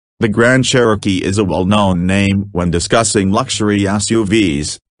The Grand Cherokee is a well-known name when discussing luxury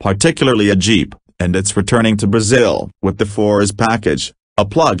SUVs, particularly a Jeep, and it's returning to Brazil with the 4xe package, a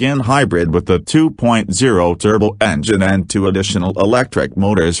plug-in hybrid with a 2.0 turbo engine and 2 additional electric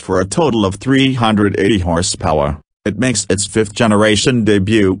motors for a total of 380 horsepower. It makes its 5th-generation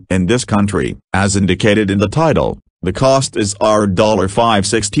debut in this country, as indicated in the title. The cost is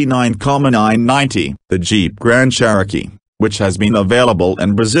 $569,990. The Jeep Grand Cherokee, which has been available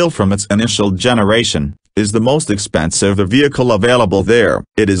in Brazil from its initial generation, is the most expensive vehicle available there.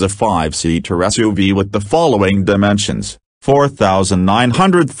 It is a 5-seater SUV with the following dimensions: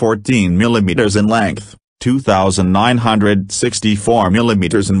 4,914 mm in length, 2,964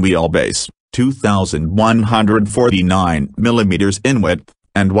 mm in wheelbase, 2,149 mm in width,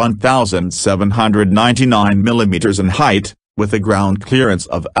 and 1,799 mm in height, with a ground clearance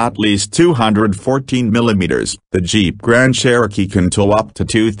of at least 214 mm. The Jeep Grand Cherokee can tow up to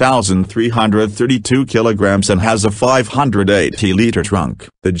 2,332 kilograms and has a 580-liter trunk.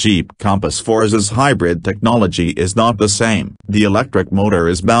 The Jeep Compass 4x's hybrid technology is not the same. The electric motor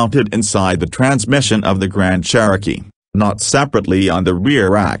is mounted inside the transmission of the Grand Cherokee, not separately on the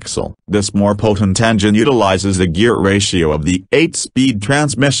rear axle. This more potent engine utilizes the gear ratio of the 8-speed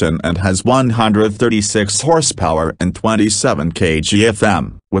transmission and has 136 horsepower and 27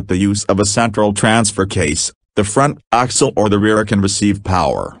 kgfm. With the use of a central transfer case, the front axle or the rear can receive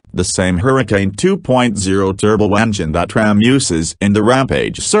power. The same Hurricane 2.0 turbo engine that Ram uses in the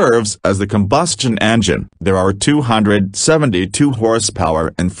Rampage serves as the combustion engine. There are 272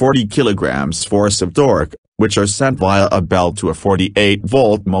 horsepower and 40 kilograms force of torque, which are sent via a belt to a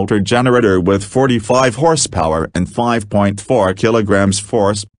 48-volt motor generator with 45 horsepower and 5.4 kilograms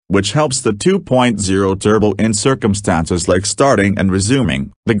force, which helps the 2.0 turbo in circumstances like starting and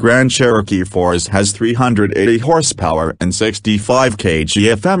resuming. The Grand Cherokee 4xe has 380 horsepower and 65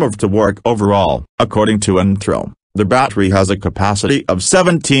 kgfm of torque overall. According to Intro, the battery has a capacity of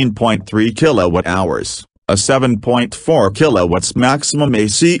 17.3 kilowatt-hours, a 7.4 kilowatts maximum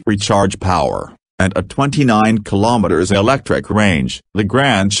AC recharge power, and a 29 kilometers electric range. The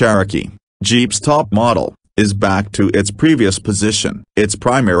Grand Cherokee, Jeep's top model, is back to its previous position. Its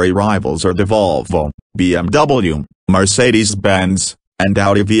primary rivals are the Volvo, BMW, Mercedes-Benz, and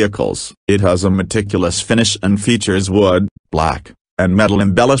Audi vehicles. It has a meticulous finish and features wood, black, and metal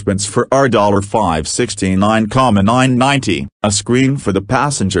embellishments for $569,990. A screen for the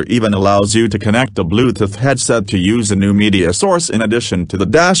passenger even allows you to connect a Bluetooth headset to use a new media source in addition to the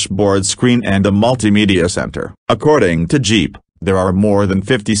dashboard screen and a multimedia center. According to Jeep, there are more than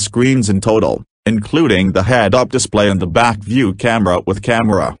 50 screens in total, including the head-up display and the back view camera with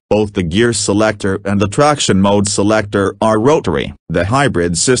camera. Both the gear selector and the traction mode selector are rotary. The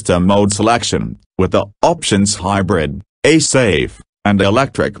hybrid system mode selection, with the options hybrid, A-Safe, and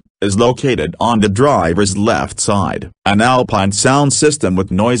electric, is located on the driver's left side. An Alpine sound system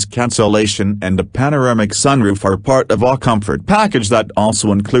with noise cancellation and a panoramic sunroof are part of a comfort package that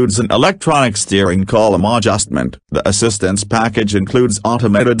also includes an electronic steering column adjustment. The assistance package includes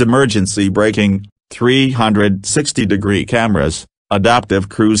automated emergency braking, 360-degree cameras, adaptive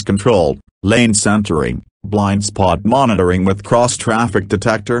cruise control, lane centering, blind spot monitoring with cross-traffic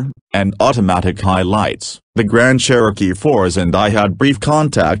detector, and automatic highlights. The Grand Cherokee 4xe and I had brief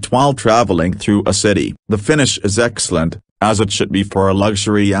contact while traveling through a city. The finish is excellent, as it should be for a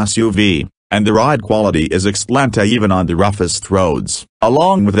luxury SUV, and the ride quality is excellent even on the roughest roads.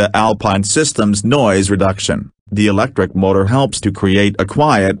 Along with the Alpine system's noise reduction, the electric motor helps to create a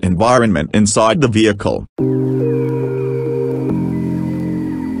quiet environment inside the vehicle.